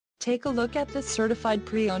Take a look at this certified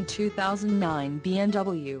pre-owned 2009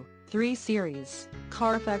 BMW 3 Series.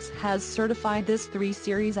 Carfax has certified this 3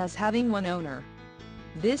 Series as having one owner.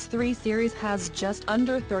 This 3 Series has just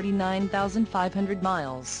under 39,500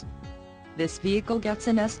 miles. This vehicle gets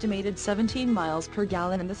an estimated 17 miles per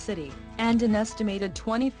gallon in the city, and an estimated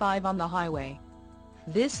 25 on the highway.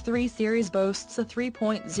 This 3 Series boasts a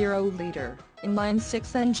 3.0-liter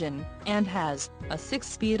inline-six engine, and has a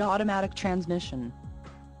 6-speed automatic transmission.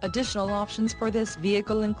 Additional options for this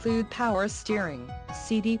vehicle include power steering,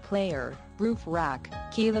 CD player, roof rack,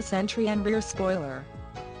 keyless entry and rear spoiler.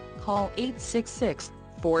 Call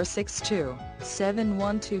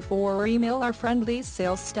 866-462-7124 or email our friendly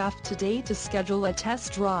sales staff today to schedule a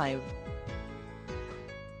test drive.